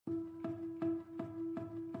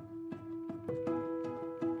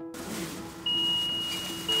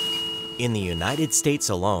In the United States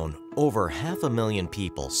alone, over 500,000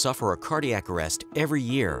 people suffer a cardiac arrest every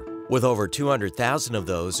year, with over 200,000 of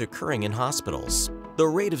those occurring in hospitals. The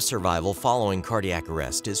rate of survival following cardiac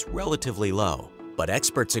arrest is relatively low, but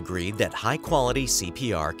experts agree that high-quality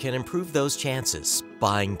CPR can improve those chances,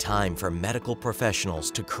 buying time for medical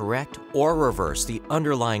professionals to correct or reverse the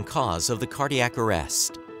underlying cause of the cardiac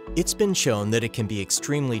arrest. It's been shown that it can be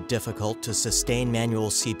extremely difficult to sustain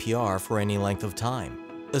manual CPR for any length of time,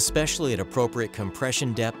 especially at appropriate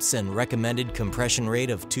compression depths and recommended compression rate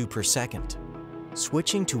of 2 per second.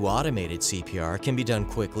 Switching to automated CPR can be done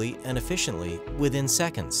quickly and efficiently within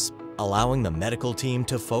seconds, allowing the medical team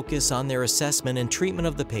to focus on their assessment and treatment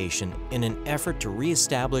of the patient in an effort to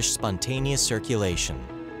reestablish spontaneous circulation.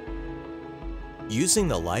 Using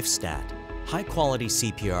the LifeStat, high-quality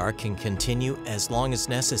CPR can continue as long as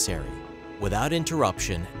necessary, without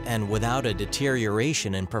interruption and without a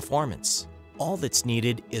deterioration in performance. All that's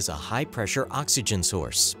needed is a high-pressure oxygen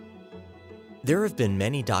source. There have been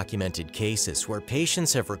many documented cases where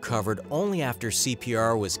patients have recovered only after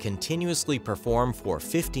CPR was continuously performed for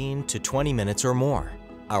 15 to 20 minutes or more.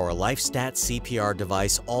 Our LifeStat CPR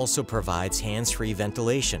device also provides hands-free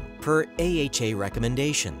ventilation per AHA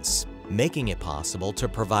recommendations, making it possible to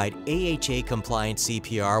provide AHA-compliant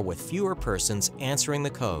CPR with fewer persons answering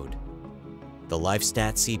the code. The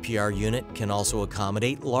LifeStat CPR unit can also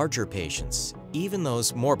accommodate larger patients, even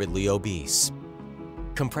those morbidly obese.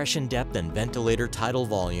 Compression depth and ventilator tidal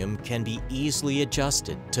volume can be easily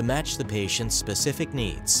adjusted to match the patient's specific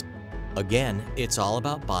needs. Again, it's all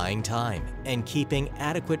about buying time and keeping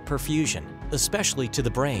adequate perfusion, especially to the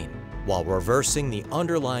brain, while reversing the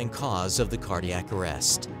underlying cause of the cardiac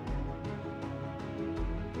arrest.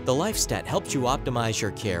 The LifeStat helps you optimize your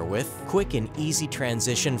care with quick and easy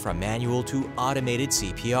transition from manual to automated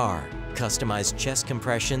CPR, customized chest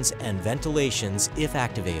compressions and ventilations if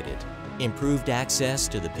activated, improved access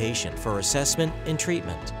to the patient for assessment and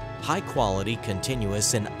treatment, high-quality,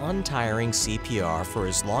 continuous, and untiring CPR for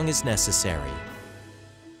as long as necessary.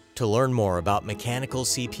 To learn more about mechanical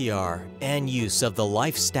CPR and use of the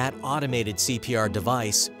LifeStat automated CPR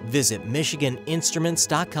device, visit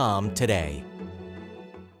MichiganInstruments.com today.